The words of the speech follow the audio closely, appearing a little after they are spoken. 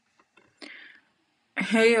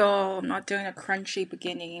Hey y'all, I'm not doing a crunchy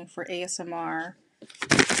beginning for ASMR.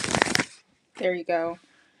 There you go.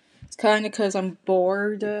 It's kind of because I'm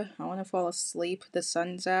bored. I want to fall asleep. The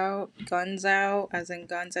sun's out. Guns out,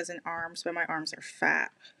 guns as in arms, but my arms are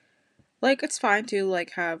fat. Like, it's fine to,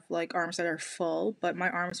 have, arms that are full, but my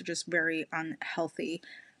arms are just very unhealthy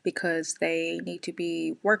because they need to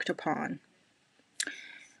be worked upon.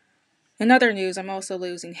 In other news, I'm also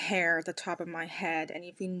losing hair at the top of my head, and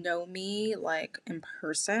if you know me, in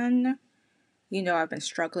person, you know I've been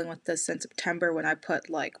struggling with this since September when I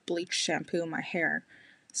put bleach shampoo in my hair.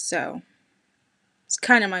 So it's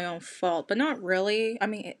kind of my own fault, but not really. I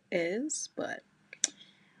mean, it is, but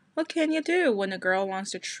what can you do when a girl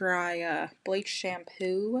wants to try bleach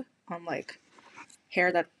shampoo on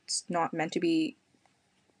hair that's not meant to be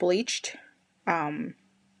bleached? Um,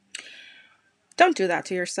 don't do that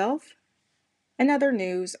to yourself. In other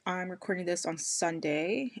news, I'm recording this on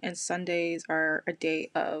Sunday, and Sundays are a day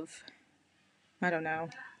of, I don't know,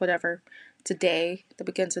 whatever. It's a day that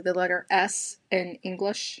begins with the letter S in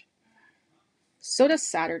English. So does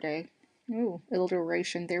Saturday. Ooh,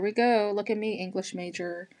 alliteration. There we go. Look at me, English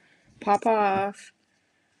major. Pop off.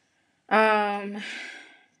 I'm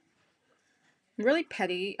really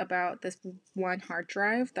petty about this one hard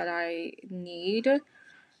drive that I need.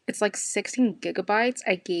 It's like 16 gigabytes.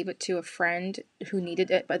 I gave it to a friend who needed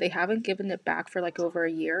it, but they haven't given it back for over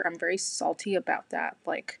a year. I'm very salty about that.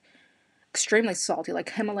 Extremely salty. Like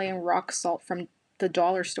Himalayan rock salt from the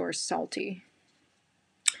dollar store is salty.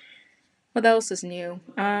 What else is new?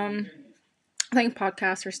 I think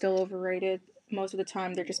podcasts are still overrated. Most of the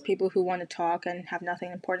time, they're just people who want to talk and have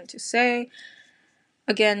nothing important to say.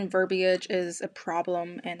 Again, verbiage is a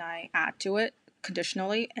problem, and I add to it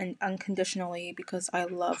conditionally and unconditionally because I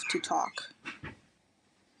love to talk.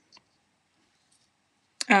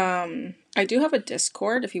 I do have a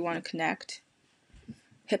Discord if you want to connect.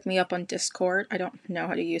 Hit me up on Discord. I don't know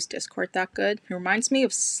how to use Discord that good. It reminds me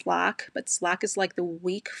of Slack, but Slack is like the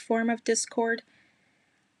weak form of Discord.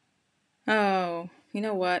 Oh, you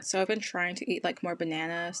know what? So I've been trying to eat more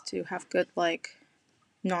bananas to have good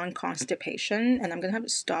non-constipation, and I'm gonna have to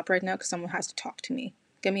stop right now because someone has to talk to me.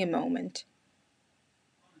 Give me a moment.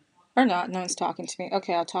 Or not, no one's talking to me.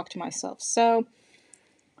 Okay, I'll talk to myself. So,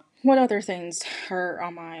 what other things are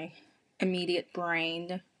on my immediate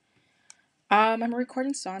brain? I'm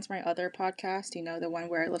recording songs for my other podcast, the one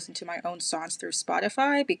where I listen to my own songs through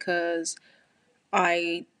Spotify because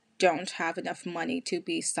I don't have enough money to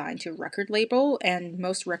be signed to a record label, and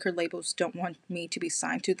most record labels don't want me to be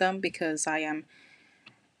signed to them because I am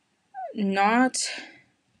not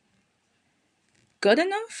good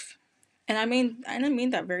enough. And I mean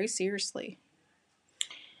that very seriously.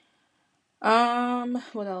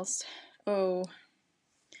 What else? Oh,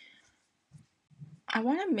 I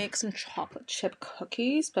want to make some chocolate chip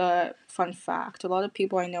cookies, but fun fact, a lot of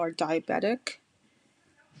people I know are diabetic.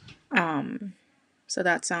 Um, so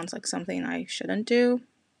that sounds like something I shouldn't do.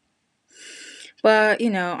 But,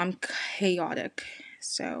 I'm chaotic,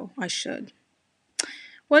 so I should.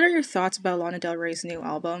 What are your thoughts about Lana Del Rey's new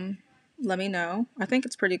album? Let me know. I think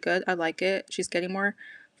it's pretty good. I like it. She's getting more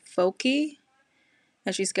folky,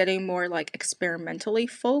 and she's getting more experimentally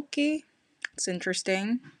folky. It's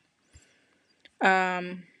interesting.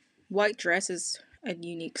 Um, White Dress is a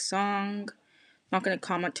unique song. Not going to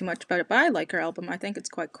comment too much about it, but I like her album. I think it's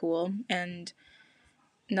quite cool, and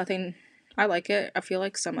nothing. I like it. I feel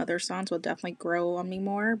like some other songs will definitely grow on me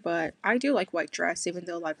more, but I do like White Dress, even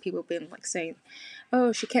though a lot of people have been saying,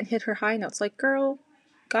 "Oh, she can't hit her high notes." Like, girl,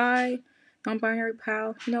 guy, non-binary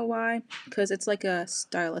pal. You know why? Because it's a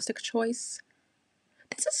stylistic choice.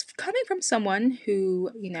 This is coming from someone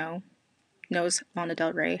who knows Lana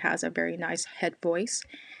Del Rey has a very nice head voice,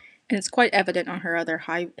 and it's quite evident on her other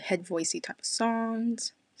high head voicey type of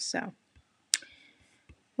songs. So,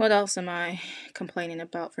 what else am I complaining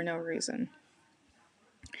about for no reason?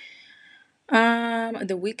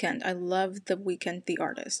 The Weeknd. I love The Weeknd, the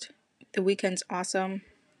artist. The Weeknd's awesome.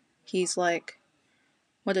 He's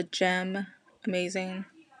what a gem. Amazing.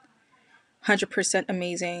 100%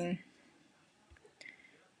 amazing.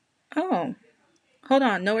 Oh, hold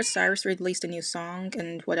on. Noah Cyrus released a new song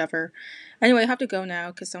and whatever. Anyway, I have to go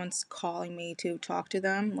now because someone's calling me to talk to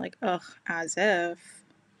them. Ugh, as if.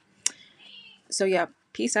 So yeah,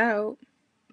 peace out.